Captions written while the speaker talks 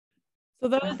So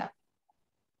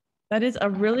that is a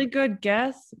really good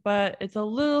guess, but it's a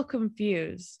little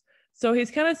confused. So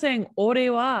he's kind of saying, 俺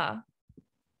は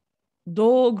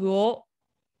道具を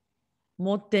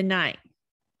持ってない.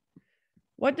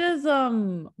 What does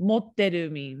持って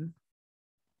る mean?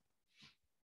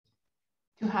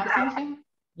 To have something?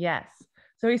 Yes.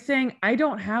 So he's saying, I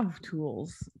don't have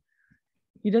tools.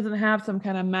 He doesn't have some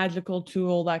kind of magical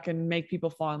tool that can make people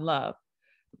fall in love.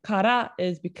 Kara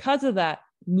is because of that,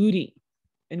 muri,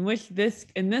 in which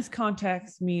in this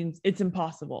context means it's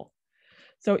impossible.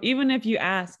 So even if you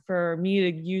ask for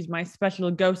me to use my special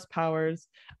ghost powers,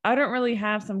 I don't really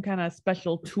have some kind of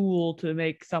special tool to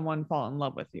make someone fall in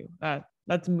love with you.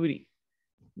 That's muri,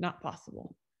 not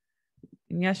possible.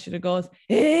 And Yashida goes,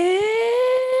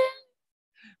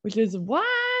 which is what?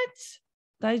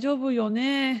 大丈夫よ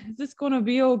ね? Is this going to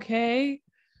be okay?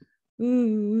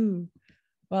 Ooh.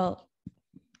 Well,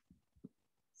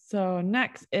 so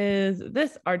next is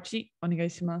this, Archie. お願い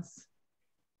します。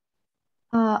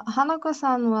花子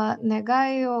さんは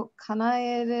願いを叶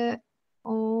える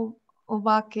お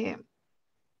化け。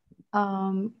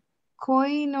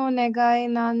恋の願い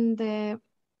なんで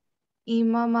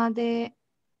今まで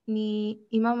に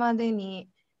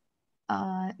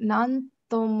何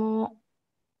とも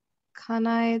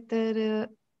叶えて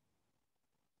る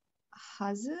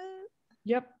はず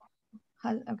Yep.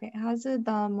 Okay, はず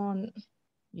だもん.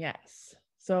 Yes.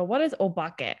 So what is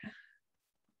obake?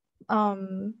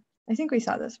 I think we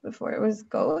saw this before. It was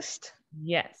ghost.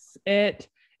 Yes. It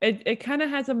kind of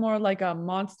has a more like a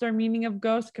monster meaning of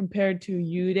ghost compared to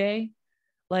yude.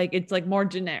 Like it's like more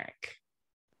generic.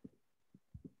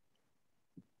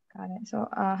 Got it. So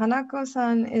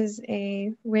Hanako-san is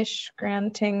a wish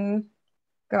granting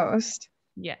ghost.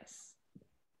 Yes.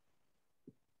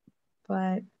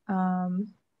 But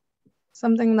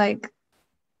something like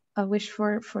a wish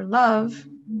for love.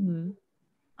 Mm-hmm.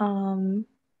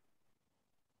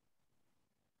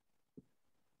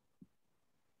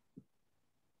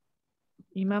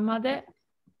 Imamade?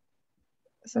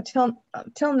 So till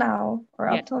now, or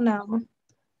up till now.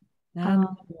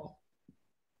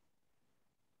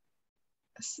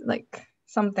 Like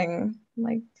something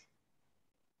like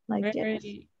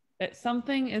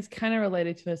something is kind of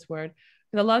related to this word.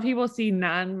 Because a lot of people see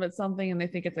nan but something and they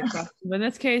think it's a question. But in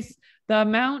this case, the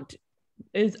amount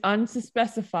is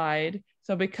unspecified.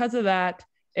 So because of that,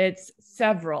 it's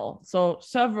several. So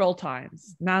several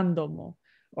times, nandomo,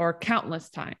 or countless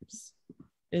times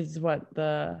is what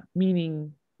the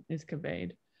meaning is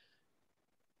conveyed.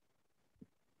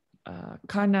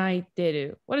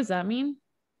 Kanaiteru. What does that mean?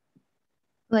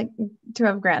 Like to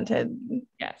have granted.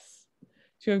 Yes,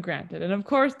 to have granted. And of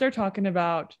course, they're talking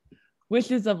about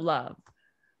wishes of love.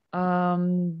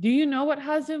 Do you know what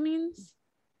hazu means?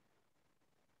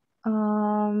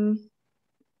 No.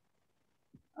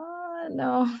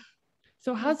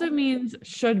 So hazu means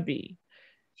should be.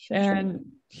 And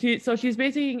she's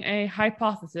basing a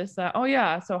hypothesis that, oh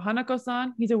yeah, so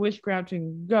Hanako-san, he's a wish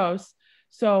granting ghost.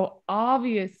 So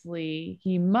obviously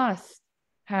he must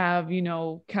have,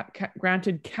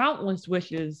 granted countless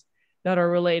wishes that are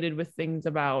related with things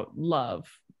about love.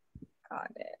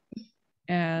 Got it.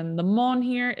 And the mon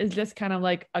here is just kind of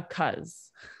like a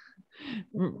cuz,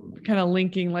 kind of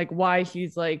linking like why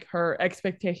she's like her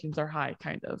expectations are high,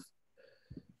 kind of.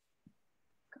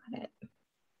 Got it.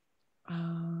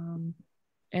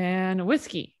 And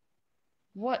whiskey.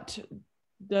 What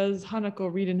does Hanako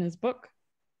read in his book?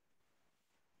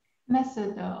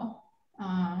 Mesudo.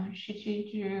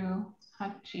 Shichiju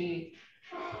Hachi.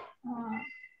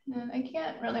 I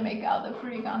can't really make out the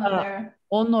furigana there.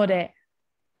 Onore.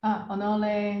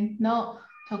 Onore no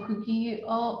tokugi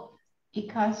o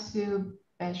ikasu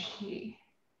beshi.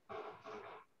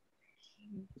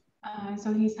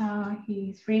 So he's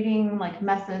reading like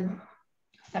method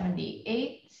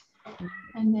 78,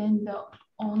 and then the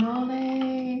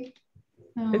onore.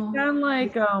 No. It's kind of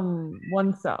like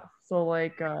oneself. So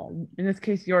like in this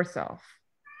case, yourself.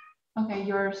 Okay,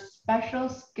 your special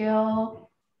skill.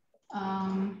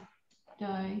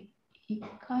 The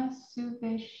ikasu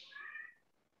beshi.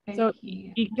 So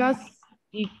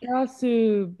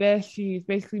ikasu beshi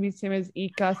basically means the same as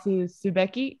ikasu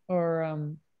subeki,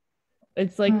 or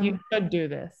it's like you should do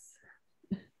this.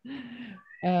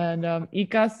 And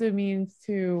ikasu means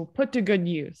to put to good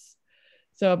use.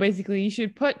 So basically, you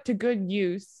should put to good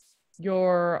use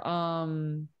your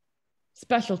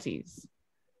specialties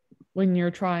when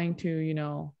you're trying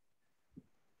to,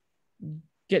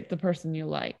 get the person you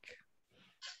like.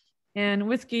 And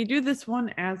whiskey, do this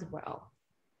one as well.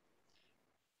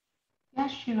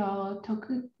 Yashiro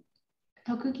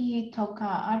tokugi toka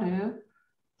aru.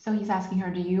 So he's asking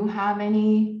her, do you have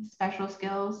any special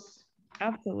skills?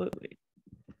 Absolutely.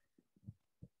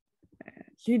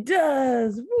 She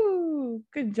does. Woo!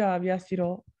 Good job,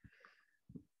 Yashiro.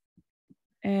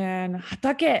 And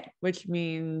hatake, which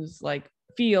means like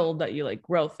field that you like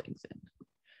grow things in.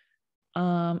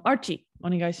 Archie, お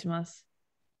願いします。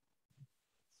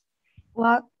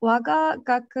我が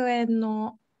学園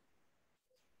の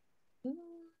実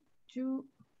習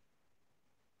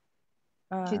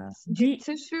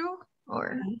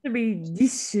or It should be 実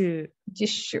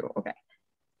習. okay.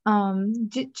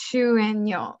 実習園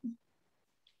よ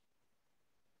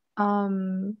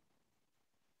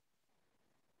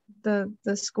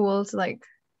the school's like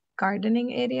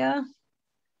gardening area.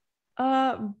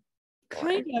 Kind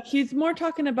of. She's more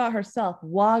talking about herself.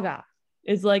 Waga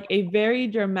is like a very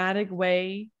dramatic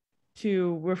way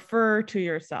to refer to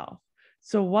yourself.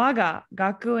 So waga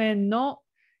gakuen no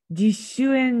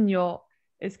jisuen yo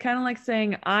is kind of like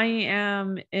saying I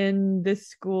am in this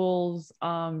school's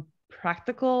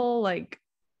practical like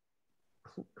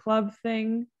club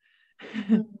thing.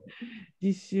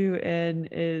 Jisuen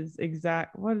is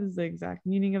exact. What is the exact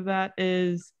meaning of that?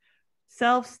 Is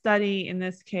self-study in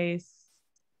this case.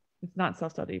 It's not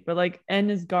self-study, but like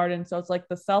N is garden, so it's like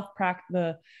the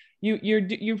self-practice. You're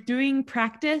doing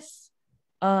practice,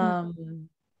 but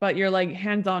you're like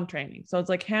hands-on training. So it's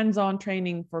like hands-on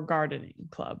training for gardening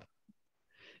club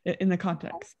in the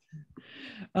context.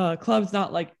 Club's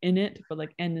not like in it, but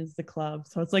like N is the club,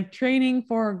 so it's like training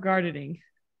for gardening,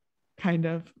 kind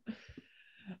of.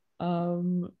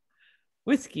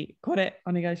 Whiskey, これ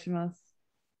お願いします。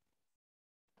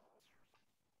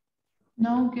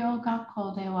農業学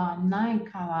校ではない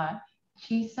から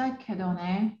小さいけど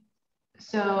ね。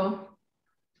So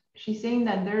she's saying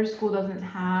that their school doesn't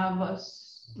have a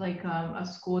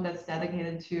school that's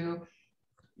dedicated to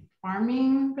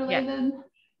farming related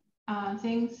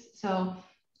things. So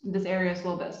this area is a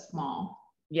little bit small.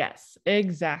 Yes,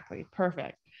 exactly.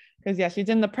 Perfect. Because yeah, she's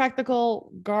in the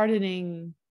practical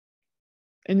gardening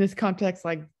in this context,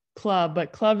 like club,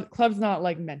 but club's not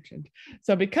like mentioned.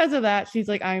 So because of that, she's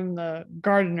like, I'm the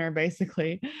gardener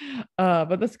basically.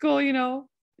 But the school, you know,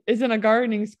 isn't a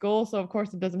gardening school, so of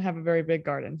course it doesn't have a very big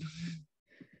garden.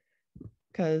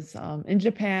 Because in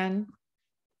Japan,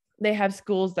 they have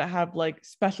schools that have like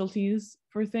specialties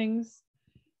for things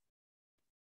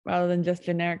rather than just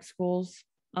generic schools.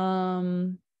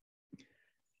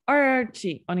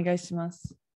 Archie, お願いしま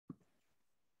す。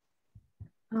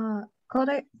こ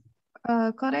れ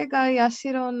が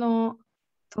Yashiroの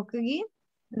特技?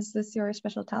 Is this your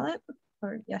special talent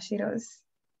or Yashiro's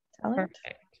talent?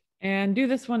 Perfect. And do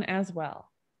this one as well.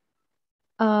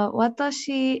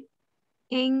 私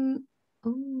園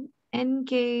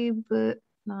芸部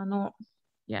なの.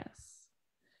 Yes.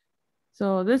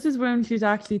 So this is when she's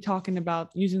actually talking about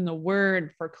using the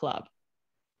word for club.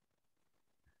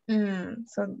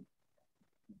 So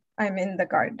I'm in the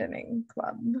gardening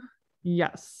club.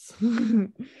 Yes.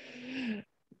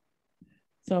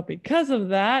 So because of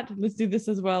that, let's do this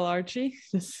as well, Archie.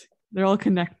 They're all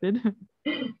connected.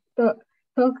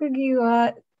 特技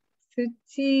は土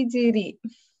いじり.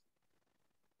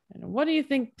 And what do you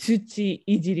think tsuchi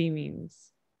ijiri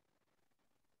means?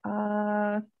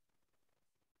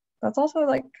 That's also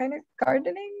like kind of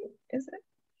gardening, is it?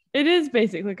 It is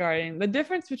basically gardening. The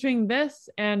difference between this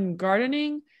and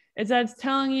gardening is that it's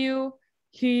telling you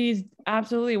she's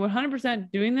absolutely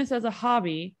 100% doing this as a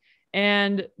hobby,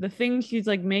 and the thing she's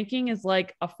like making is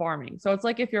like a farming. So it's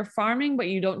like if you're farming but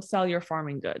you don't sell your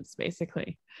farming goods,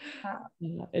 basically.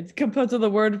 It's composed of the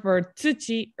word for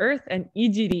tsuchi, earth, and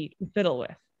ijiri, fiddle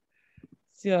with.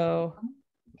 So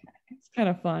it's kind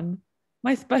of fun.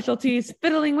 My specialty is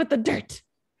fiddling with the dirt,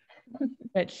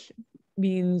 which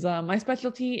means my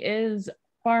specialty is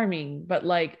farming, but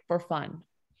like for fun.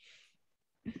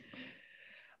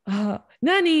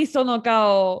 Nani sono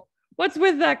kao? What's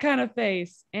with that kind of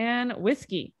face? And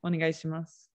whiskey, お願いしま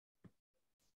す。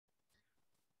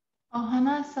お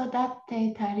花育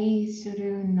てたりす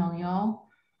るのよ。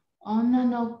女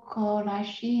の子ら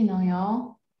しいの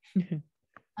よ。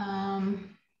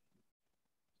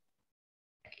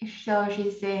So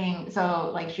she's saying,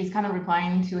 so like she's kind of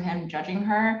replying to him judging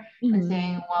her and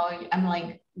saying, well, I'm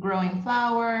like growing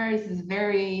flowers. This is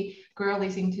very girly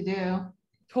thing to do.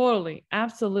 Totally.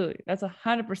 Absolutely. That's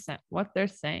 100% what they're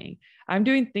saying. I'm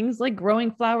doing things like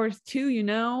growing flowers too, you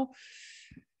know.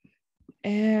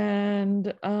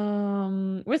 And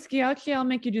whiskey, actually, I'll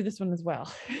make you do this one as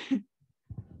well.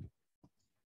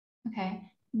 Okay.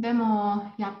 で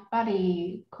もやっぱ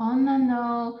りこんな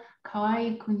の可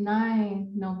愛くない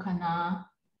のかな。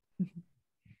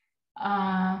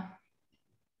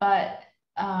But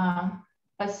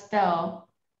but still,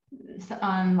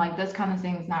 like this kind of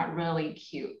thing is not really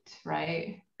cute,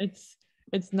 right? It's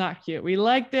not cute. We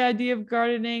like the idea of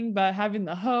gardening, but having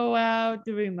the hoe out,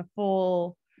 doing the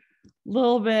full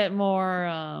little bit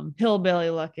more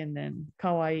hillbilly looking than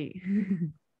kawaii.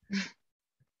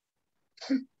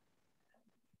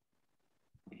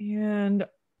 And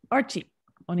Archie,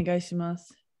 お願いしま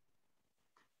す。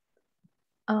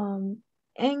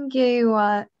園芸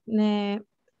はね、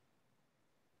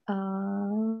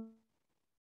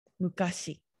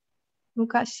昔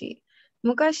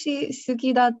好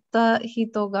きだった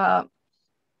人が、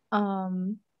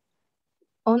女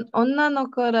の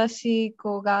子らしい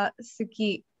子が好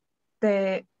きっ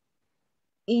て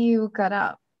言うか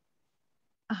ら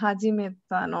始め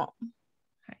たの。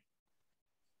はい。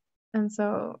And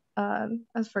so,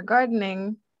 as for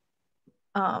gardening,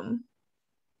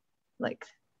 like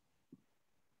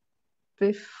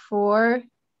before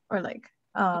or like,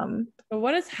 So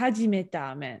what does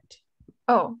hajimeta meant?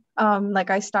 like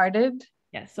I started.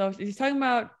 Yeah, so she's talking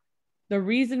about the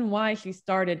reason why she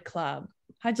started club.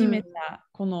 Hajimeta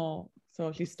kono.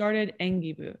 So she started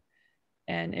engibu,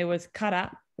 and it was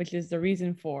kara, which is the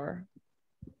reason for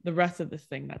the rest of this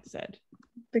thing that's said.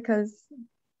 Because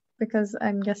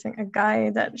I'm guessing a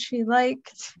guy that she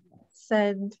liked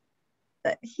said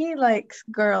that he likes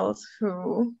girls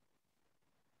who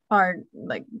are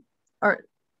like, or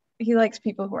he likes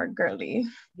people who are girly.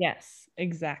 Yes,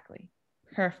 exactly.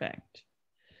 Perfect.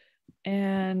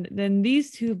 And then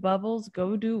these two bubbles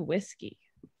go to whiskey.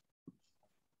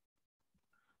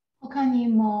 他に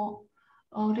も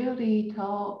お料理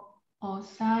とお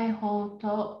裁縫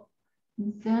と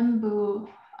全部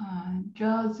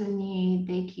上手に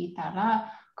できた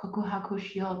ら告白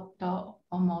しようと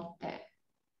思って。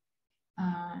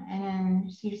And then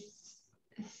she's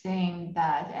saying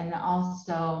that, and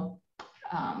also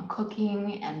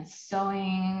cooking and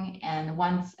sewing, and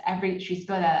once she's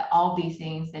good at all these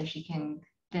things, then she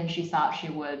thought she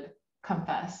would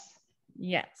confess.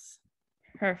 Yes,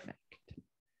 perfect.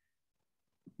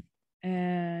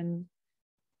 And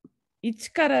いつ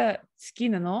から好き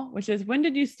なの? Which is when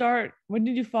did you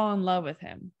fall in love with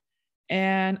him?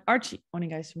 And Archie, お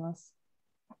願いします。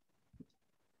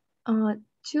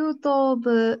中等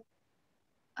部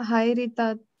入り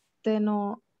たて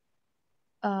の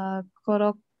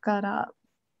頃から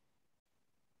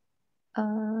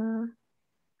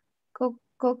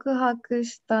告白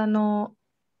したの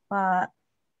は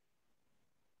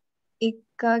1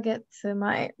ヶ月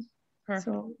前。Perfect.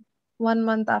 So 1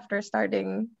 month after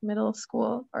starting middle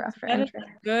school or after That is entering.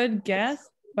 a good guess,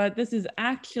 but this is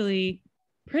actually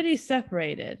pretty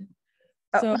separated.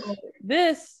 So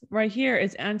this right here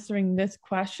is answering this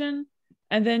question.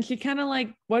 And then she kind of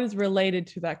like what is related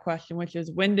to that question, which is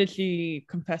when did she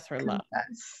confess her love?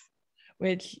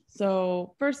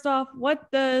 So first off,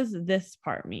 what does this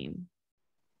part mean?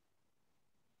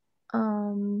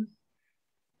 Well,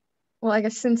 I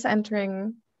guess since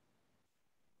entering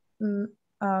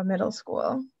middle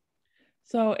school.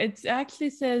 So it actually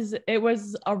says it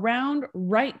was around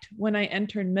right when I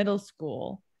entered middle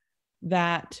school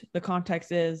that the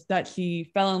context is that she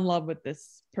fell in love with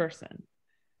this person.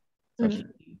 So she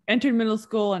entered middle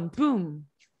school and boom,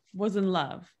 was in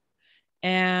love.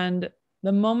 And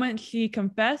the moment she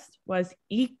confessed was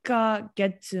 1ヶ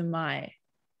月前.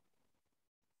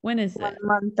 When is it? 1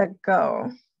 month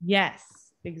ago. Yes,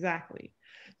 exactly.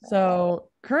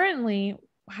 So currently,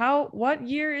 what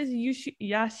year is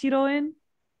Yashiro in?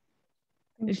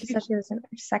 She said she was in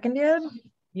her second year.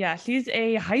 Yeah, she's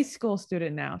a high school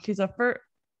student now. She's a first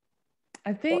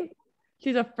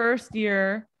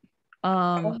year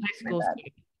high school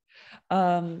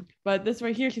student. But this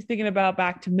right here, she's thinking about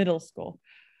back to middle school.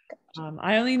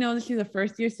 I only know that she's a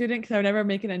first year student because I would never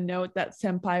making a note that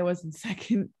senpai was in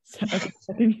second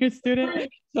year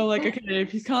student. So like, okay,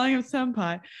 if he's calling him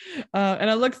senpai, and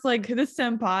it looks like this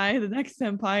senpai, the next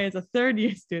senpai is a third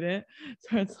year student.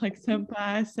 So it's like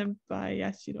senpai,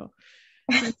 Yashiro.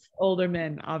 Older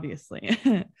men, obviously.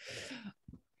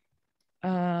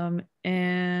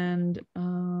 And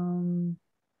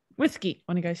whiskey,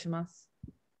 お願いします。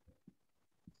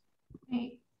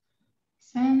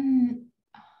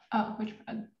Which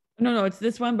one? No, it's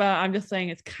this one, but I'm just saying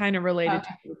it's kind of related to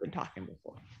what we've been talking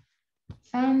before.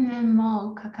 3年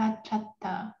もかかっちゃっ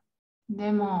た。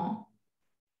でも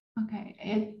okay,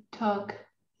 it took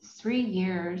 3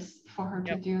 years for her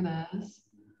to do this.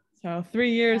 So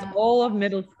 3 years, all of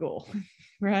middle school,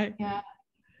 right? Yeah.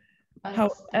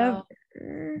 However,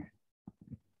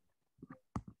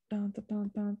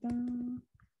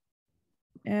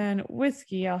 and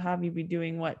whiskey, I'll have you be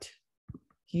doing what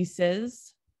he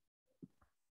says.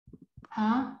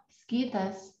 好き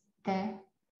ですって.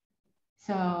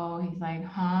 So he's like,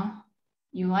 huh?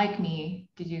 You like me?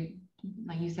 Did you,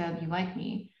 like you said you like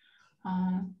me?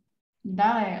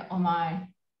 誰お前?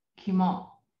 Kimo.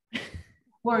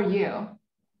 Who are you?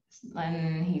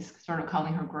 And he's sort of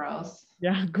calling her gross.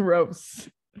 Yeah, gross.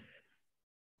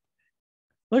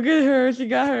 Look at her. She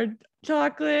got her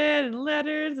chocolate and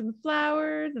letters and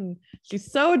flowers, and she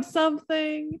sewed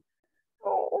something.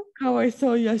 Oh.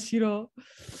 Kawaiso Yashiro.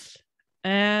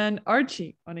 And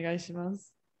Archie, onegaishimasu.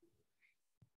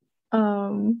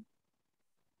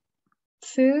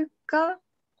 通過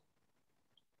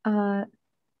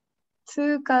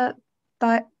通過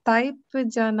タイプ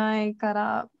じゃないか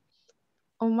ら、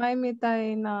お前みた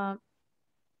いな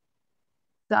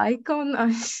大根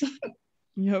足。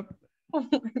Yep. Oh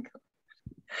my god.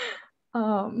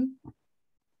 I'm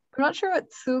not sure what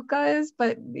tsuka is,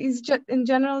 but he's just in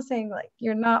general saying like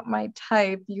you're not my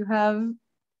type. You have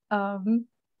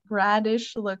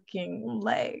radish looking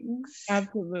legs.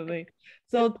 Absolutely.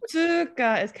 So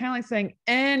tsuka is kind of like saying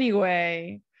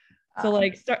anyway. So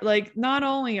like start like not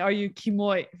only are you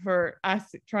kimoi for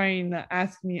trying to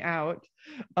ask me out,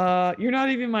 you're not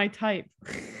even my type.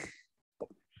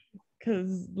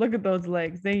 Cause look at those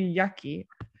legs, they yucky.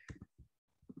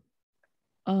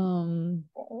 And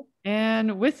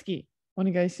whiskey.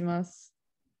 Onegaishimasu.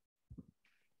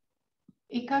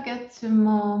 1ヶ月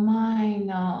も前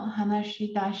の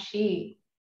話だし、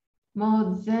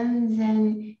もう全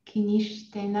然気にし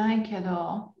てないけ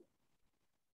ど。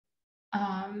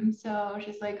So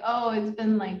she's like, oh, it's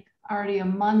been like already a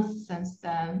month since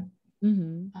then.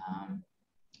 Mm-hmm.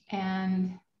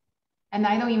 And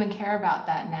I don't even care about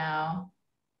that now.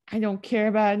 I don't care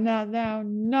about it now,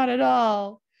 not at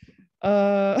all.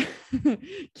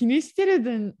 気にしてる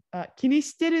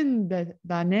ん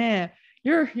だね.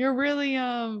 You're really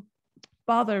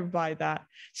bothered by that.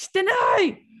 してな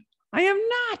い! I am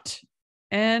not!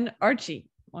 And Archie,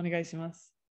 お願いしま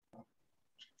す。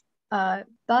だ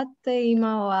って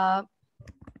今は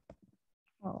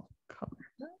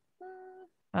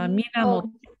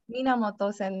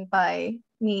源先輩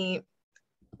に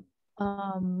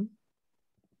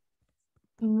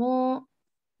もう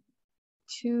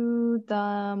中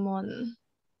だもん。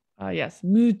Yes,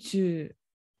 夢中。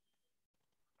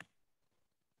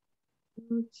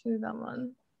夢中だも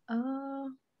ん。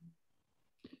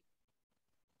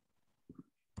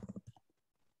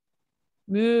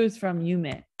Moves from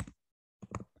Yume.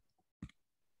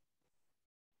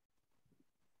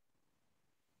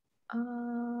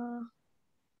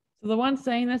 So the one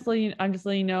saying this, I'm just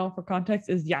letting you know for context,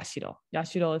 is Yashiro.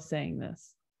 Yashiro is saying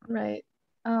this. Right.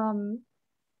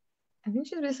 I think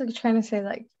she's basically trying to say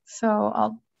like, so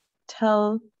I'll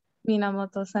tell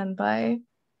Minamoto senpai.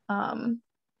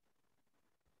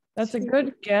 That's a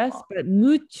good guess, but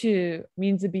muchu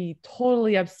means to be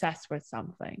totally obsessed with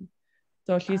something.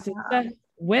 So she's obsessed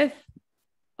with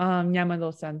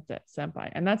Yamado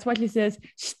senpai. And that's why she says,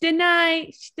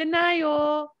 shitenai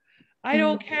yo. I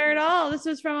don't care at all. This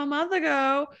was from a month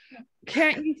ago.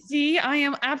 Can't you see? I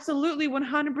am absolutely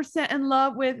 100% in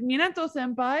love with Minato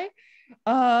senpai.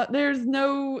 I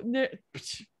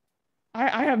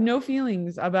have no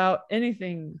feelings about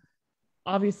anything,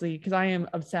 obviously, because I am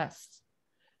obsessed.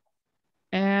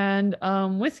 And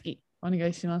whiskey, お願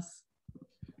いします。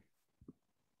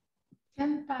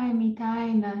先輩みた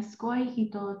いなすごい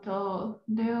人と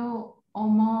両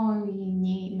思い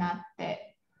になっ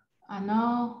て、あ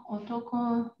の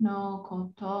男の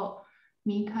こと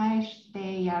見返し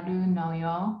てやるの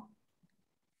よ。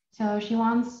So she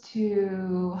wants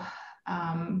to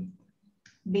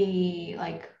be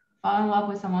like fall in love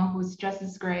with someone who's just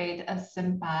as great as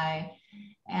senpai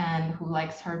and who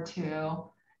likes her too.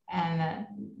 And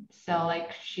so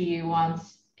like she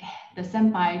wants the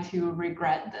senpai to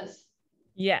regret this.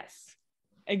 Yes,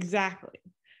 exactly.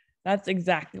 That's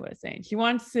exactly what it's saying. She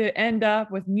wants to end up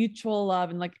with mutual love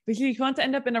and like, but she wants to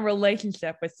end up in a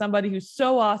relationship with somebody who's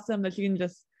so awesome that she can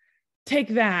just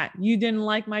take that. You didn't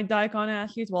like my daikon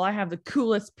ashes? Well, I have the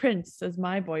coolest prince as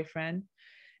my boyfriend.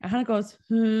 And Hana goes,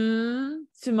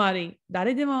 tsumari,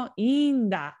 dare demo ii in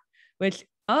da. Which,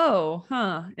 oh,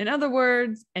 huh. In other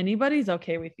words, anybody's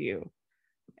okay with you.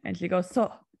 And she goes,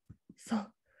 so,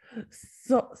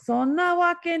 そんな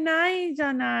わけないじ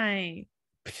ゃない.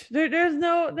 There's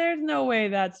no way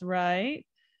that's right.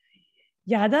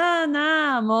 やだ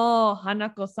な、もう、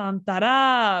Hanako-san た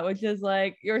ら, which is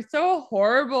like, you're so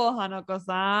horrible,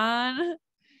 Hanako-san.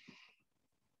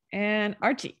 And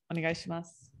Archie, お願いしま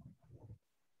す。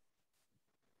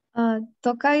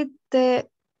都会っ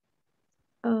て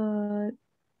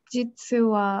実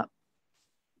は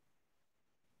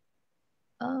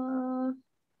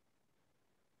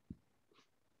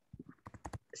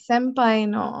先輩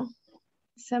の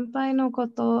こ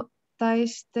と対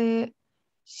して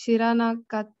知らな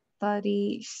かった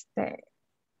りして。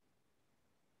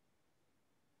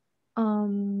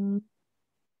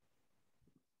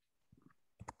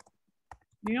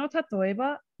例え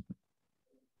ば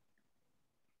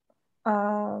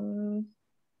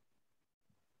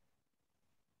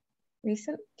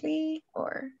recently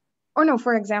or no,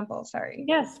 for example, sorry.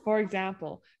 Yes, for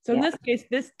example. So in Yeah. this case,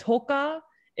 this toka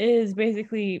is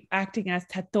basically acting as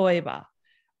tatoeba.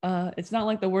 It's not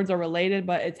like the words are related,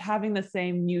 but it's having the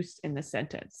same use in the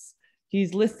sentence.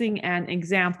 He's listing an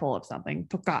example of something.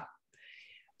 Toka.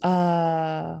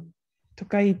 と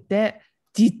か言って、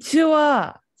実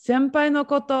は先輩の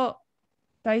こと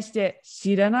対して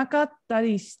知らなかった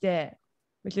りして、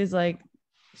which is like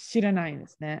知らないんで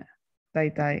すね。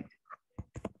大体。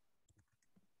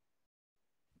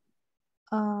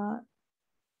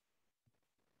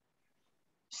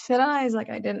知らない is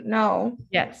like I didn't know.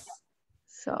 Yes.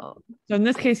 So in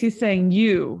this case, he's saying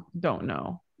you don't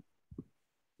know.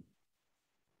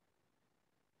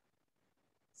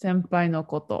 先輩の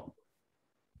こと。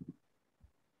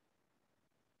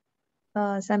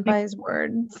senpai's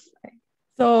words.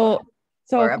 So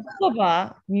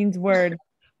kotoba means word,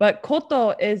 but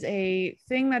koto is a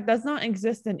thing that does not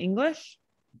exist in English.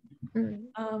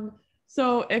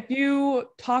 So if you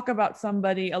talk about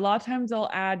somebody, a lot of times they'll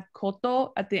add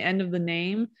koto at the end of the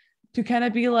name to kind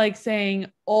of be like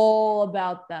saying all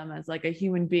about them as like a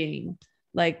human being,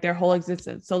 like their whole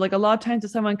existence. So like a lot of times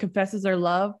if someone confesses their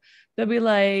love, they'll be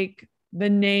like the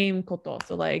name koto.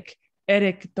 So like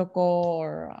Eric Toko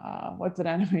or what's an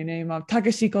anime name?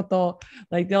 Takeshi Koto.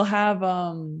 Like they'll have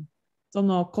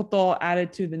sono koto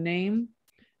added to the name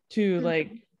to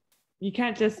like, you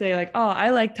can't just say like, oh, I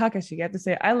like Takashi. You have to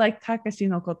say, I like Takashi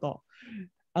no koto.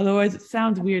 Otherwise, it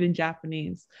sounds weird in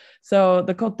Japanese. So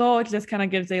the koto just kind of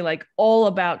gives a like all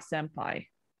about senpai.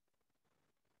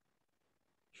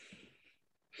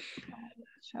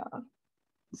 Sure.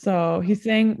 So he's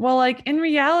saying, well, like in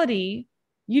reality,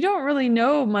 you don't really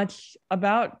know much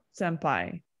about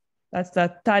senpai. That's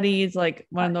the tari is like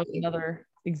one of those other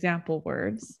example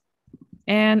words.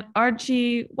 And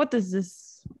Archie, what does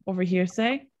this over here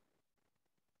say?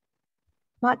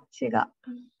 Machiga.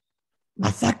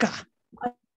 Masaka.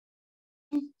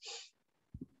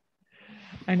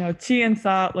 I know Chi and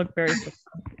Sa look very similar.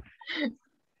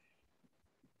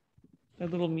 They're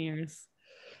little mirrors.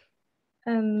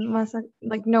 And Masaka,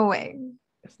 like no way.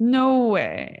 There's no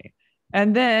way.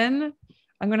 And then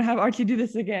I'm gonna have Archie do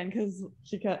this again because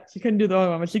she couldn't do the other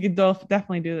one, but she could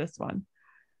definitely do this one.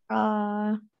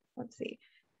 Let's see.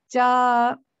 じ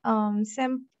ゃあ、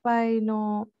先輩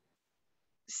の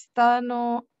下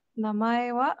の名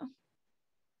前は?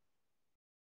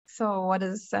 So what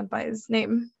is senpai's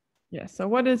name? Yeah, so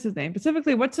what is his name?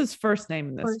 Specifically, what's his first name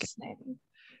in this First case? name.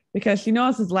 Because she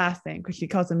knows his last name because she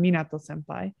calls him Minato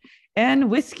senpai. And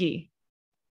whiskey.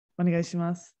 お願いし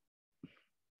ます。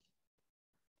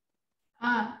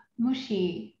も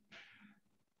し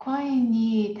恋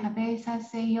に食べさ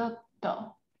せよう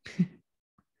と。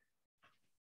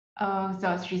Oh,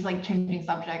 so she's like changing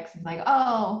subjects. It's like,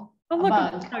 oh a look,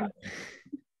 bug.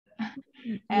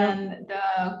 And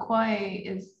the koi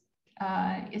is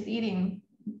eating,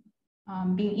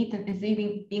 being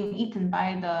eaten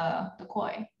by the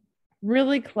koi.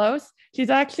 Really close.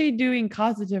 She's actually doing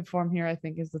causative form here, I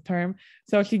think is the term.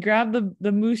 So she grabbed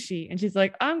the mushi and she's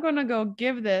like, I'm gonna go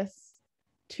give this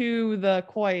to the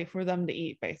koi for them to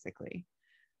eat, basically.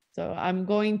 So I'm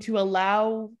going to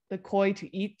allow the koi to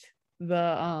eat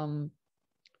the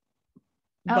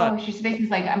she's basically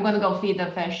like, I'm gonna go feed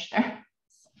the fish there.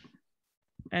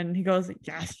 And he goes,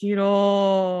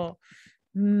 Yashiro.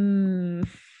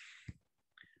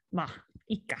 Ma,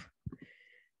 ika.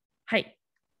 Hai.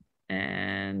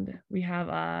 And we have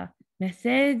a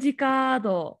message card,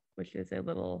 which is a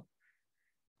little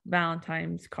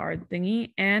Valentine's card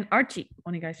thingy. And Archie,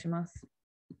 お願いします。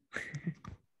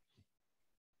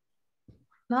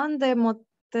なんで持っ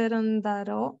てるんだ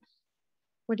ろう?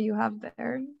 What do you have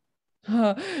there?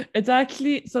 It's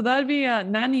actually, so that'd be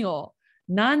nani o.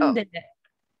 Nande.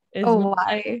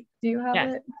 Why? Do you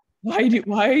have it?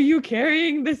 Why are you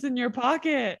carrying this in your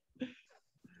pocket?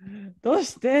 どう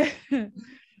して?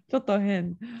 ちょっと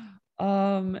変。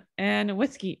And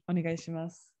whiskey お願いしま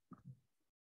す。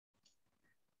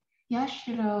ヤ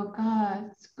シロが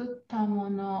作ったも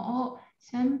のを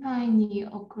先輩に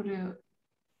送る。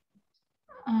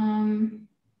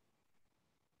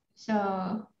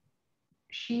So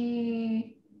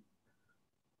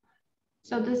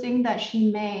the thing that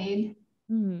she made,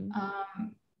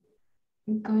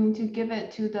 going to give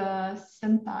it to the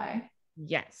senpai.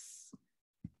 Yes.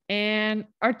 And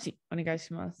Archie, お願い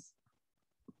します。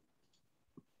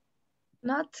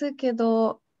夏け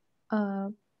ど、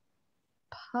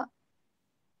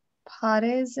パ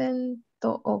レゼン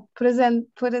ト、プレゼン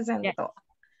ト。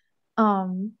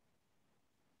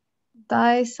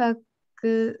大作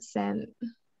戦。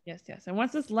Yes, yes. And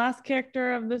what's this last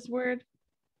character of this word?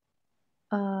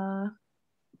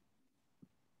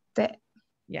 で。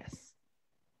Yes.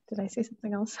 Did I say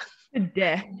something else?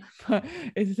 で。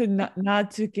It's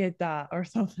Natsuketa or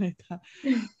something like that.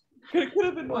 Could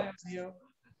have been my audio.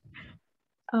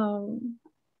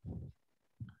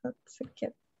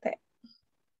 Natsukete.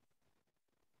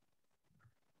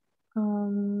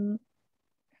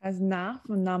 Has na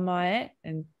from namae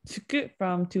and tsuku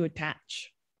from to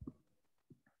attach.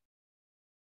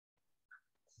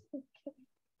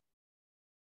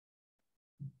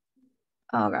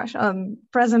 Oh gosh,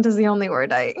 present is the only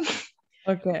word I.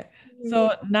 Okay,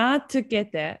 so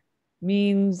natsukete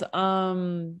means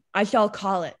I shall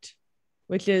call it,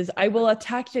 which is I will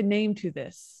attach a name to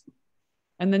this,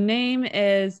 and the name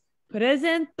is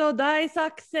Presento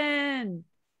Daisakusen,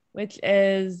 which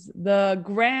is the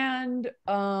grand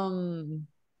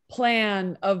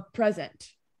plan of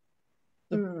present.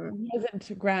 The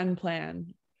present grand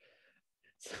plan.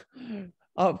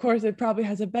 Of course, it probably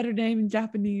has a better name in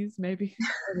Japanese, maybe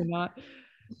or not.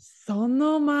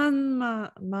 Sono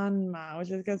manma, which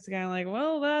is just kind of like,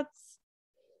 well, that's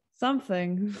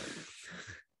something.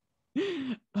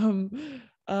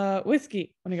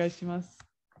 Whiskey, お願いします。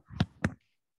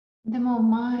でも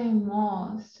前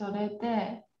もそれ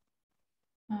で、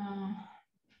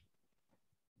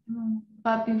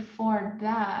but before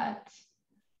that,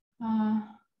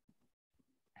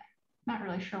 not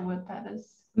really sure what that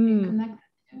is connected to.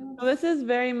 So this is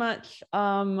very much,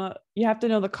 you have to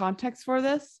know the context for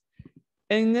this.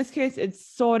 In this case, it's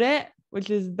sore, which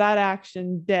is that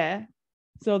action, de.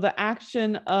 So the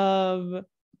action of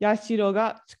Yashiro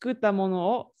ga tsukutta mono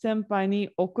o senpai ni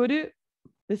okuru,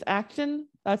 this action,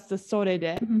 that's the sore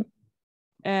de.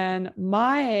 And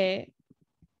mae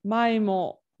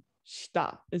mo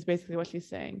shita is basically what she's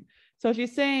saying. So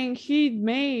she's saying she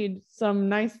made some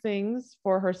nice things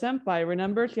for her senpai.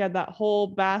 Remember, she had that whole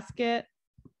basket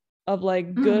of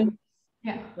like goods,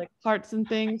 like hearts and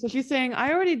things. So she's saying,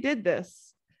 I already did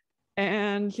this.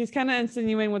 And she's kind of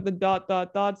insinuating with the ...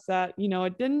 that, you know,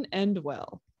 it didn't end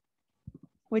well,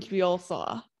 which we all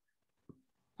saw.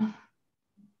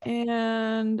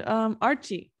 And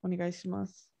Archie, お願いしま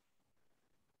す。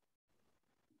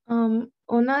同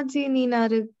じにな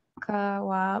るか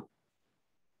は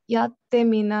やって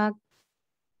みな、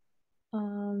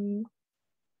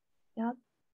や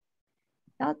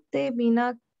ってみ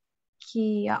な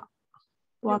きゃ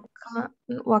わ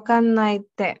かんないっ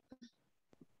て。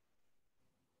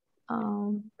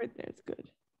Right there, it's good.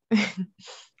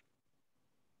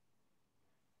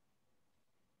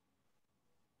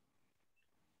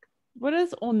 What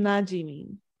does onaji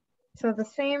mean? So the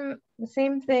same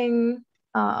thing.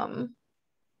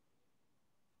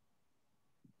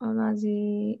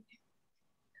 Onaji.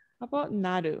 How about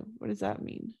naru? What does that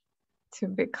mean? To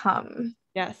become.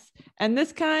 Yes. And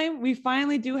this time we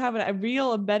finally do have a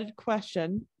real embedded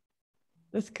question.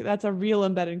 That's a real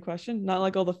embedded question, not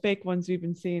like all the fake ones we've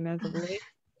been seeing as of late.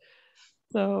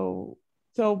 So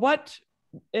what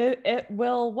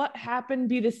will what happened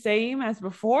be the same as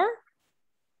before?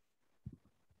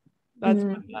 That's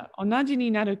what that 同じ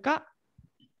になるか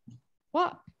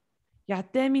はやっ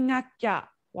てみなきゃ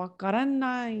わから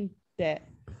ないって。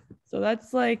So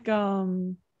that's like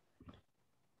do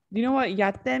you know what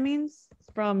yatte means? It's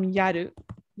from yaru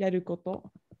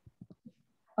koto.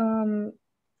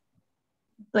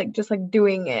 Like just like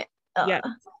doing it. Yeah.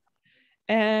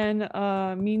 And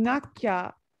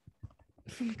minakya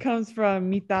comes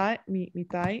from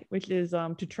mitai, which is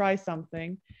to try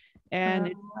something.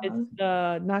 And it's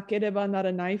the nakereba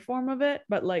naranai form of it,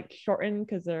 but like shortened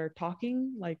because they're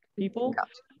talking like people.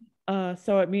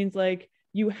 So it means like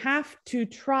you have to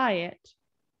try it.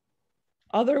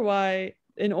 Otherwise,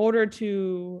 in order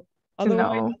to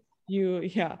otherwise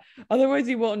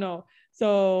you won't know.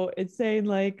 So it's saying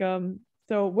like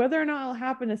so whether or not it'll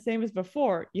happen the same as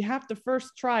before, you have to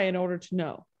first try in order to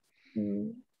know.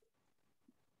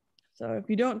 So if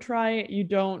you don't try it, you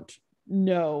don't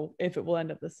know if it will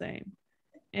end up the same.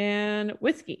 And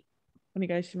whiskey, お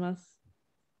願いします。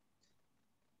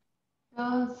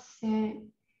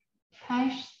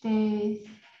対して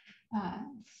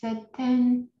接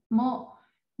点も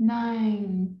ない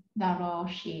んだろ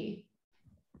うし、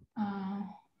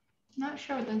not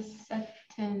sure what the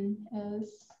setten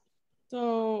is.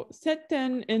 So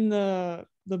setten in the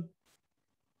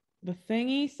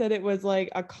thingy said it was like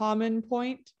a common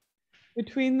point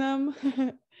between them.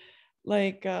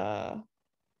 Like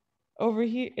over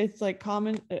here, it's like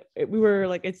common. We were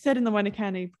like, it's said in the One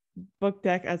Academy book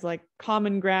deck as like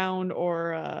common ground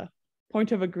or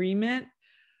point of agreement,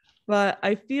 but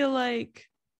I feel like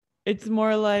it's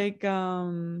more like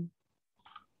I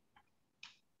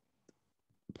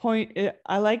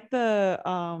like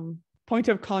the point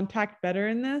of contact better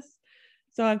in this.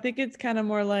 So I think it's kind of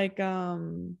more like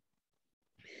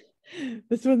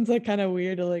this one's like kind of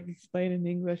weird to like explain in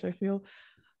English, I feel.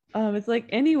 It's like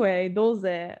anyway,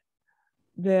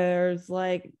 there's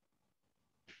like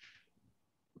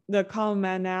the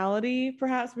commonality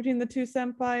perhaps between the two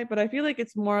senpai, but I feel like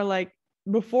it's more like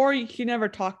before he never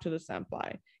talked to the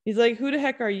senpai. He's like, who the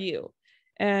heck are you?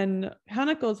 And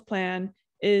Hanako's plan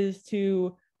is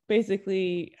to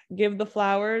basically give the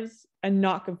flowers and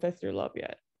not confess their love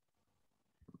yet.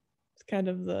 It's kind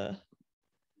of the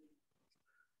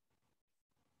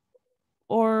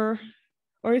or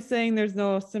he's saying there's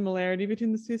no similarity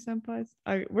between the two senpais.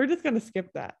 We're just gonna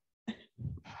skip that.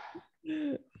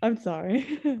 I'm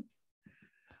sorry.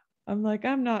 I'm like,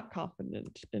 I'm not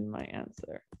confident in my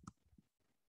answer.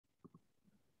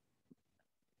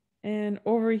 And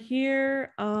over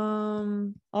here,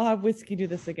 I'll have Whiskey do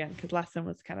this again because last time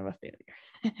was kind of a failure.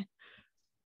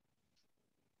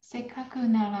 せっかく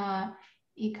なら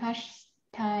生かし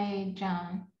たいじゃ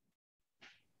ん。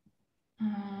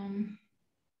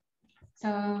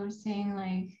So saying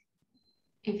like,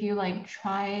 if you like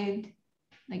tried,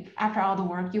 like after all the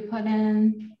work you put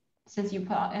in, since you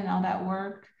put in all that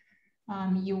work,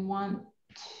 you want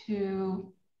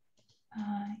to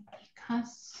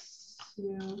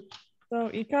ikasu. So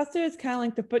ikasu is kind of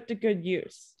like to put to good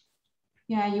use.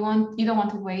 Yeah, you don't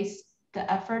want to waste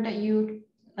the effort that you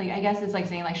like. I guess it's like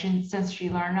saying like since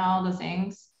she learned all the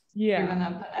things, yeah, you're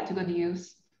gonna put that to good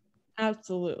use.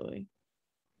 Absolutely.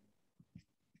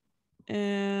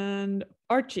 And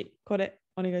Archie, これ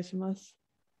お願いします。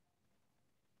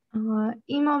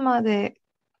今まで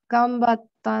頑張っ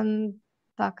たん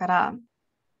だから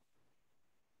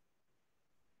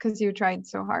because you tried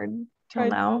so hard till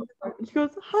now. She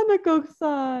goes,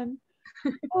 Hanako-san.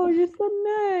 Oh, you're so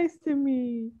nice to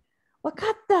me. わか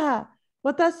った。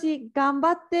私頑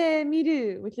張ってみ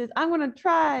る which is I'm going to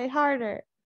try harder.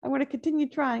 I'm going to continue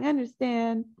trying. I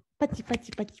understand. パチパ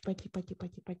チパチパチパチパ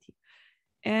チパチ。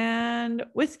And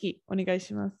Whiskey, お願い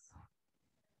します。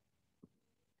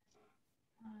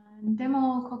で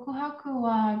も告白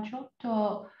はちょっ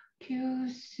と急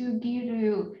すぎ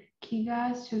る気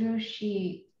がする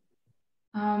し、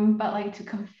but like to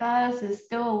confess is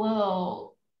still a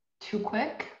little too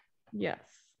quick. Yes.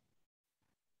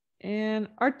 And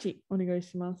Archie, お願い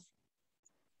します。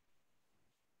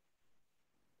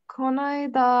この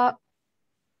間、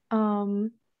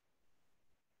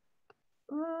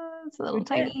it's a little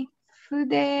tiny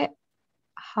筆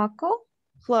箱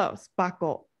Close,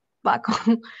 箱。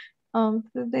筆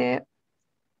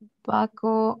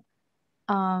箱、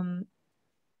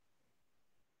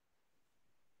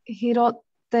拾っ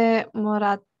ても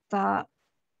らった、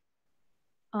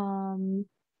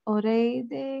お礼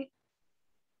で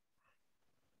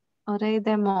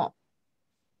も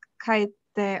書い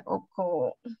てお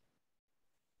こう。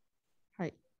は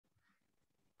い。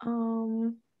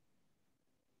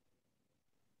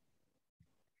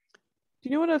Do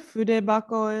you know what a fude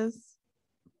bako is?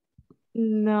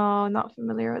 No, not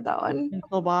familiar with that one.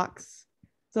 Pencil box.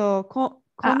 So, こ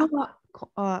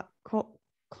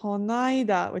ない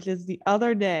だ which is the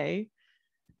other day,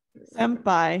 先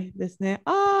輩ですね。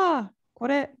こ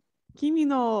れ、君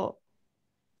の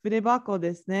筆箱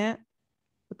ですね。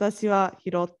私は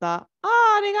拾った。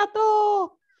ありがと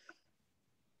う。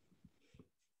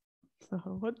So,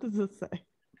 what does it say?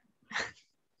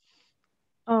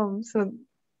 So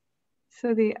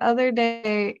the other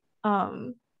day,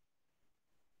 I'm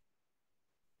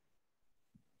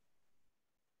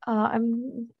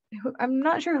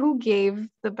not sure who gave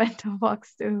the bento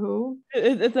box to who.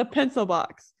 It's a pencil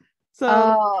box. So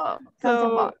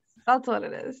pencil box. That's what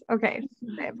it is. Okay.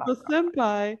 So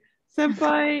senpai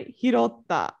拾っ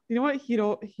た. You know what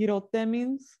拾って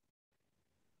means?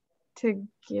 To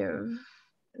give.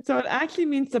 So it actually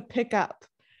means to pick up.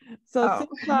 So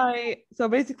senpai, so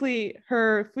basically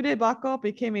her fudebako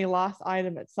became a lost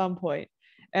item at some point,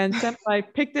 and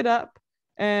senpai picked it up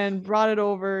and brought it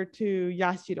over to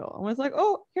Yashiro and was like,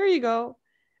 oh, here you go.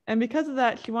 And because of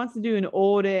that, she wants to do an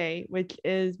ore, which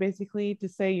is basically to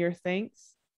say your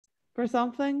thanks for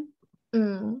something.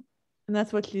 And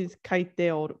that's what she's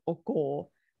kaite oko,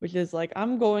 which is like,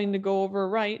 I'm going to go over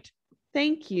right.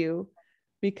 Thank you,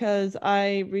 because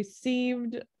I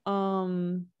received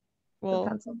Well,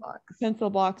 pencil box. Pencil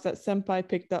box that senpai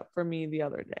picked up for me the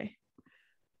other day.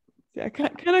 Yeah,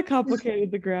 kind of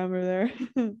complicated the grammar there.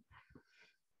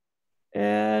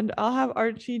 And I'll have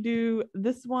Archie do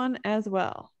this one as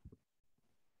well.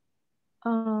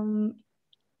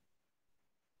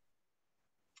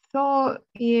 そう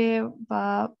い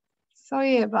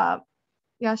えば、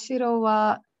ヤシロ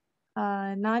は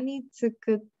何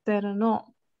作ってる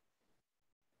の？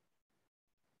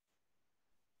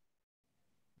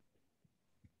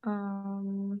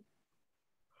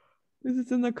 This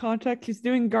is in the context. He's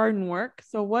doing garden work.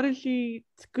 So what is she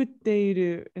作ってい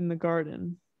る in the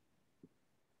garden?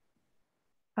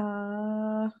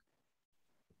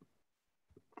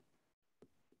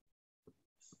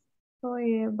 So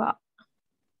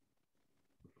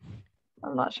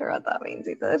I'm not sure what that means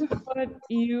either. What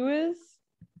you is?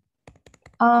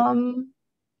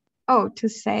 Oh, to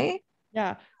say?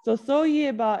 Yeah. So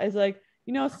soyeba is like,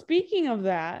 speaking of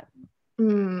that,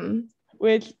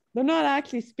 which they're not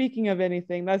actually speaking of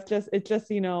anything. It's just,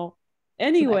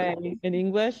 anyway in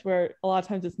English, where a lot of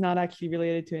times it's not actually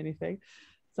related to anything.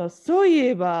 So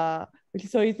soyeba,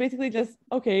 so he's basically just,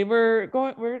 okay,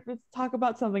 let's talk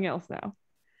about something else now.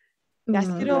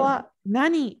 Yashiro wa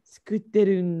nani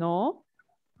tsukutteru no?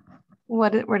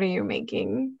 What are you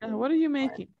making? What are you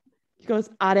making? He goes,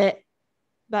 are,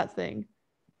 that thing.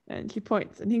 And he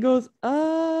points and he goes,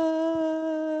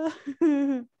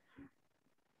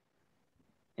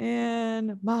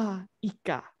 and ma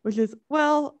ika, which is,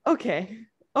 well, okay.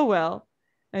 Oh well.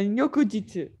 And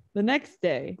yokujitsu, the next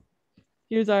day,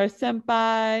 here's our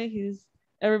senpai.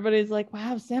 Everybody's like,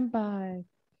 wow, senpai.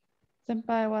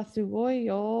 Senpai wa sugoi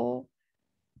yo.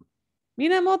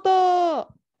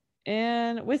 Minamoto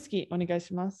and whiskey.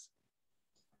 Onegaishimasu.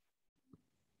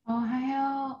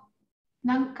 Ohayo.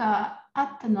 Nanka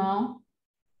atta no?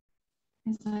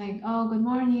 It's like, oh, good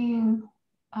morning.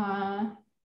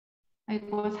 Like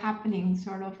what's happening?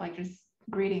 Sort of like just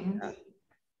greetings. Yeah,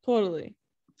 totally.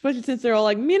 Especially since they're all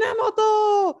like,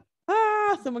 Minamoto!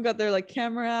 Ah, someone got their like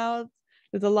camera out.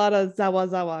 There's a lot of zawa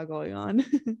zawa going on.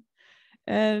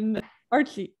 And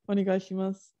Archie,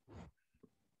 onegaishimasu.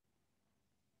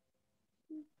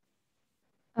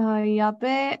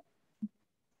 Yabe,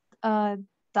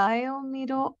 dayo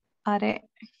miro are.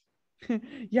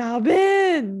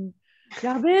 Yaben!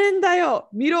 Yaben dayo!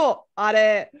 Miro!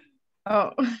 Are!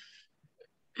 Oh.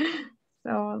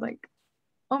 So like,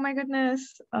 oh my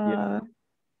goodness.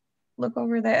 Look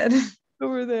over there.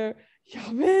 Over there.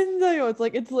 Yaben dayo! It's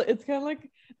like, it's kind of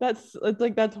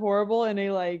like, that's horrible in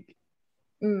a like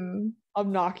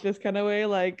obnoxious kind of way.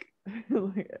 Like,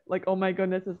 oh my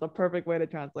goodness, is the perfect way to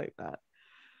translate that.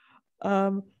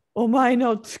 Omae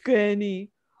no tsukue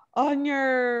ni. On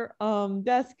your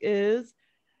desk is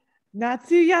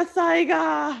natsu yasai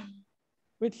ga,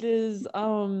 which is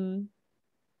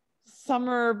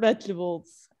summer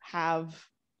vegetables have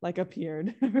like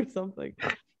appeared or something.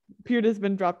 Appeared has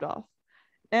been dropped off.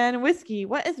 And whiskey,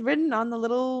 what is written on the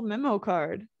little memo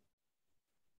card?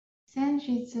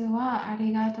 Senjitsu wa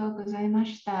arigatou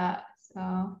gozaimashita.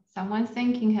 So someone's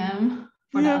thanking him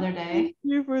for the other day. Thank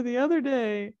you for the other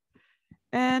day.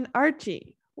 And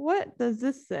Archie, what does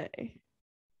this say?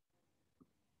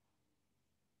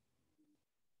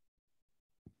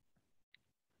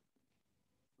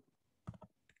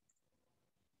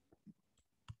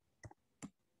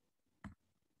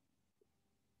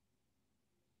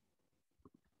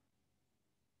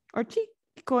 Archie,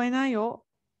 聞こえないよ。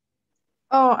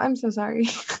Oh, I'm so sorry.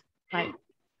 Hi.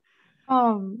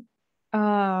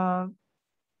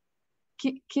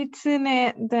 キツ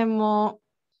ネでも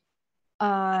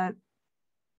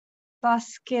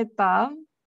助けた?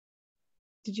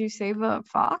 Did you save a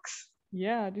fox?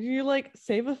 Yeah, did you like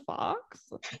save a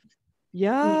fox?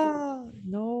 Yeah,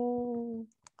 no.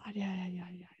 ありゃやや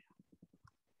や。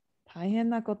大変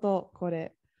なこと、こ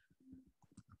れ。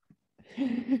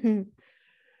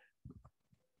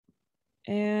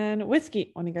And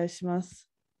whiskey, お願いします。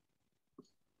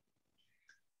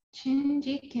珍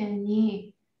事件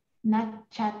になっ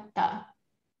ちゃった。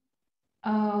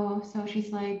Oh, so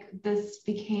she's like, this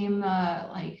became a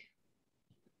like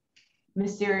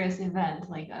mysterious event,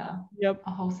 like a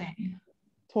whole thing.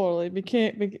 Totally.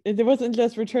 It wasn't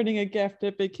just returning a gift,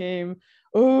 it became,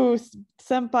 oh,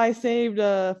 senpai saved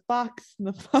a fox, and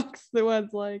the fox the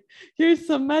one's like, here's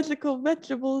some magical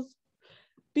vegetables.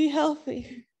 Be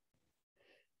healthy.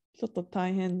 ちょっと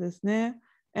大変ですね。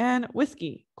And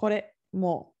whiskey, これ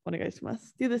もお願いしま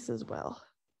す。Do this as well.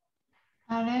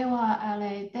 あれはあ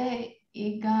れで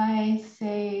意外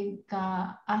性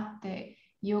があって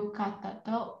よかった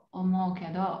と思うけ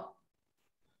ど、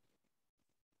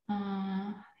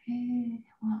あれ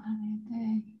はあ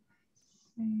れで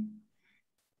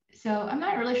So I'm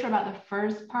not really sure about the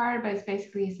first part, but it's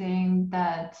basically saying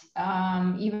that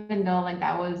even though like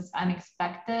that was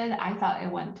unexpected, I thought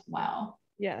it went well.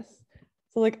 Yes.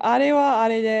 So like are wa are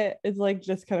de is like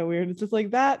just kind of weird. It's just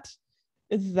like that.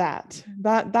 It's that.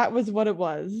 That was what it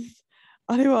was.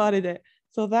 Are wa are de.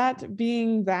 So that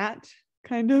being that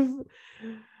kind of.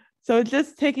 So it's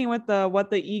just taking what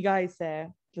the e guys say,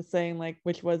 just saying like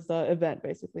which was the event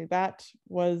basically. That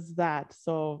was that.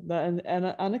 So the and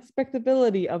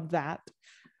unexpectability of that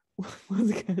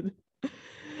was good.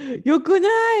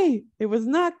 Yokunai. It was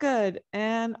not good.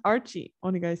 And Archie,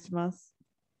 onegaishimasu.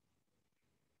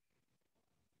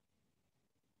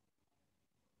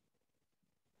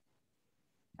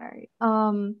 All right.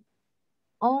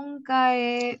 恩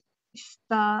返し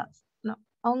たの、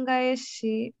恩返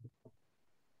し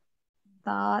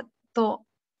たと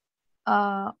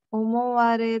思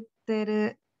われて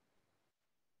る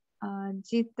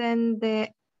時点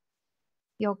で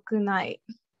良くない。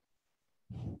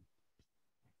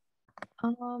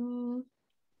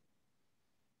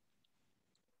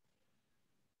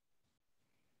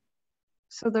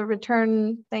So the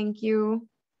return, thank you.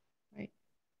 Right.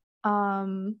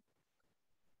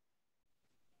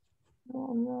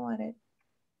 思われ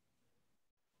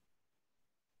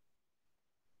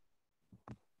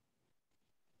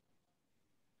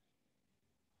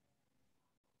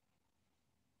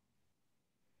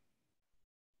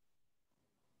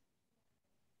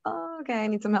Okay, I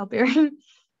need some help here.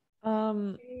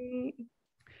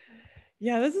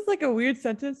 Yeah, this is like a weird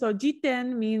sentence. So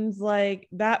jiten means like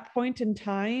that point in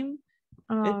time.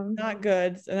 It's not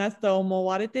good. And that's the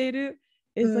omowareteru.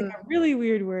 Is like a really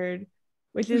weird word,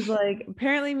 which is like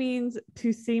apparently means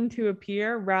to seem to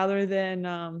appear rather than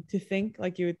to think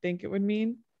like you would think it would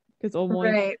mean. Because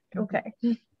right, okay.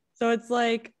 So it's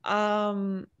like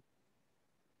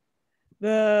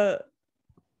the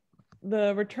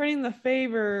returning the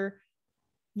favor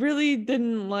really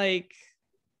didn't like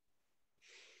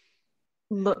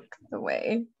look the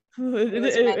way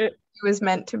it was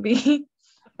meant to be.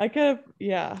 I kind of,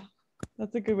 yeah,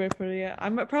 that's a good way of putting it.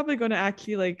 I'm probably going to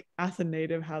actually like ask a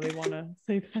native how they want to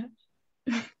say that.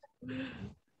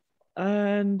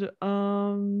 And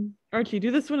Archie,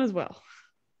 do this one as well.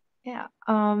 Yeah.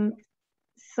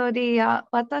 それや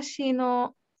私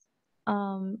の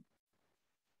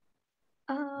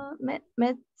メ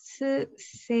ッセー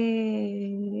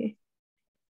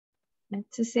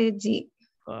ジ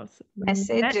Close. メッ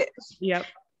セージ Yep.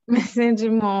 メッセージ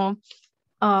も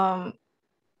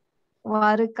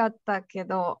悪かったけ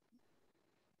ど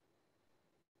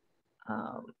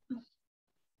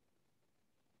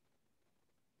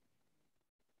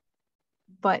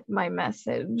but my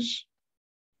message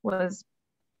was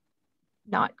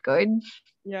not good.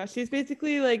 Yeah, she's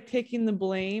basically like taking the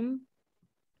blame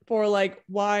for like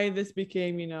why this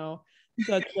became, you know,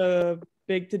 such a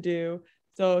big to do.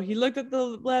 So he looked at the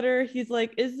letter. He's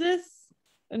like, "Is this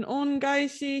an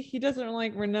ongaishi?" He doesn't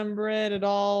like remember it at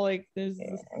all. Like, this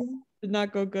did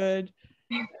not go good.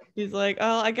 He's like,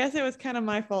 "Oh, I guess it was kind of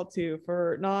my fault too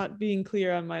for not being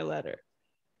clear on my letter."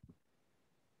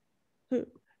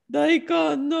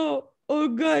 Daikon no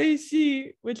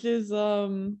ogaishi, which is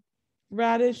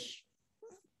radish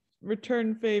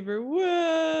return favor.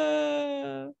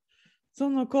 Whoa! そ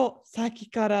の子先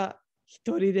から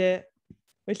一人で,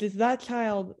 which is that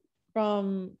child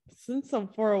from since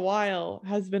for a while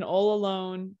has been all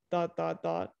alone. ...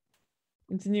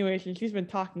 Insinuation. She's been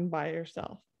talking by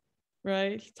herself,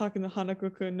 right? She's talking to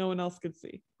Hanako-kun. No one else could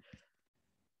see.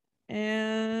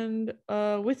 And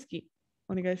whiskey.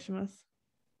 お願いします。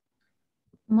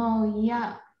もうい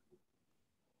や。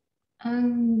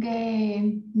運ゲ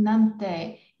ーなん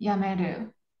てやめ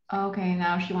る。Okay,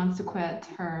 now she wants to quit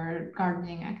her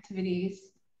gardening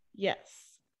activities.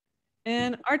 Yes.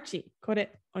 And Archie, こ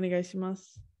れお願いしま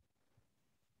す。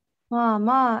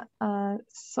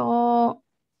そう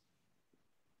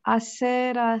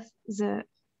焦らず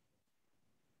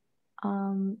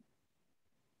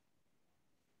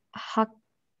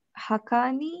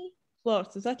他に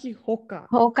Close. It's actually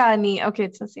他に Okay,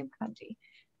 it's the same 感じ。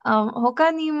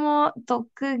他にも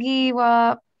特技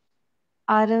は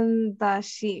あるんだ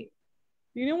し。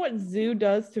You know what zoo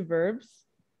does to verbs?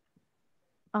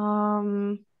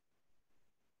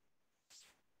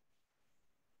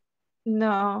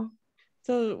 No.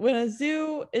 So when a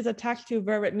zoo is attached to a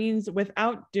verb, it means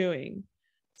without doing.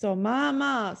 So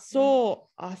mama, so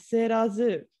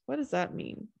aserazu. What does that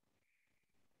mean?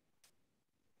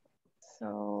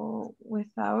 So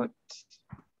without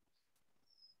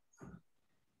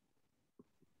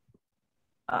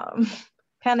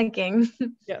panicking.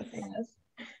 Yes.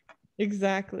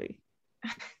 Exactly.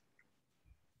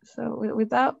 So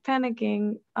without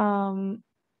panicking,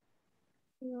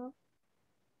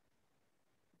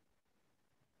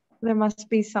 there must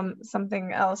be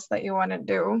something else that you want to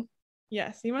do.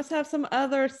 Yes, you must have some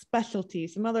other specialty,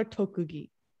 some other tokugi.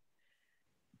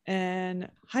 And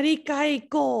harikai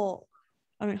ko,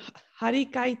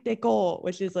 harikaite ko,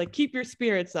 which is like keep your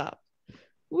spirits up.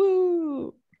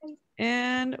 Woo!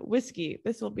 And whiskey.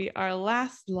 This will be our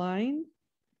last line.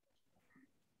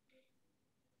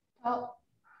 Oh,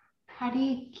 張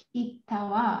り切った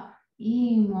は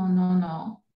いいもの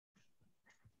の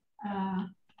I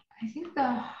think the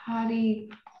hari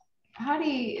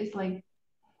is like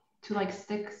to like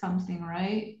stick something,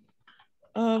 right?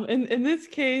 In this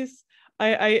case,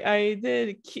 I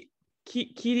did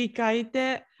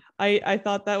kirikaite. I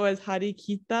thought that was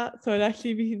harikita, so it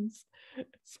actually means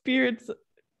spirits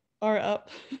are up.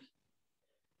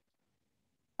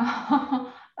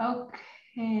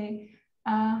 Okay.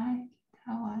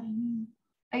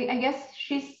 I guess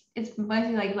it's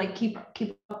basically like keep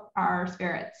up our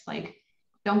spirits, like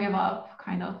don't give up,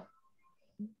 kind of.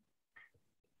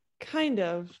 Kind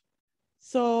of.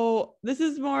 So this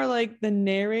is more like the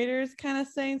narrator's kind of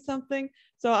saying something.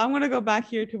 So I'm going to go back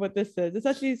here to what this says. This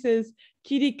actually says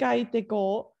kirikaite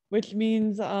ko, which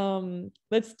means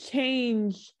let's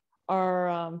change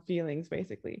our feelings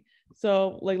basically.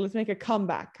 So like let's make a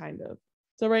comeback kind of.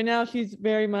 So right now she's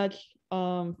very much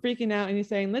freaking out, and he's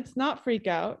saying let's not freak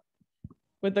out,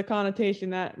 with the connotation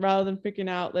that rather than freaking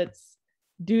out, let's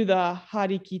do the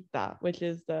harikita, which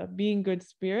is the being good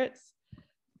spirits.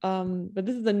 But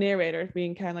this is the narrator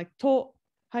being kind of like to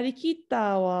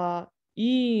harikita wa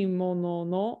ii mono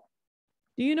no.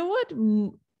 Do you know what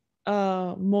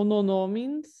mono no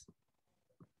means?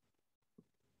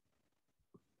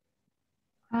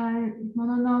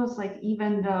 Mono no is like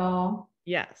even though.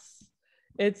 Yes,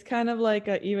 it's kind of like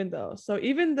a even though. So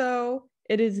even though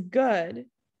it is good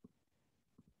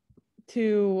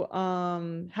to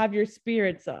have your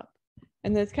spirits up,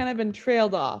 and it's kind of been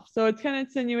trailed off. So it's kind of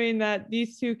insinuating that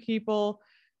these two people,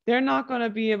 they're not going to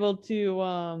be able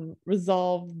to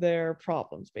resolve their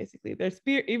problems, basically. Their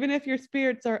spirit, even if your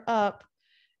spirits are up,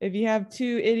 if you have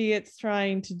two idiots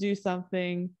trying to do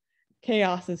something,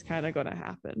 chaos is kind of going to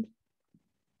happen.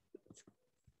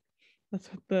 That's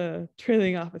what the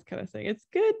trailing off is kind of saying. It's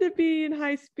good to be in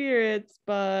high spirits,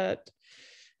 but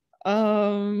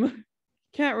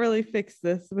can't really fix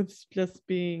this with just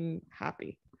being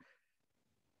happy.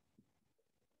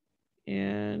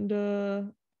 And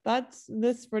that's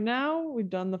this for now. We've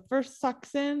done the first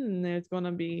saksen, and there's going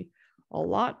to be a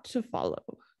lot to follow.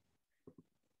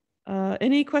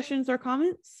 Any questions or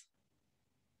comments?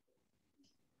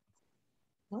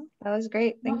 Well, that was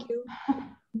great. Thank you.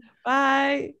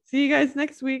 Bye. See you guys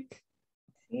next week.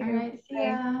 See you. All right, see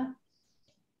ya.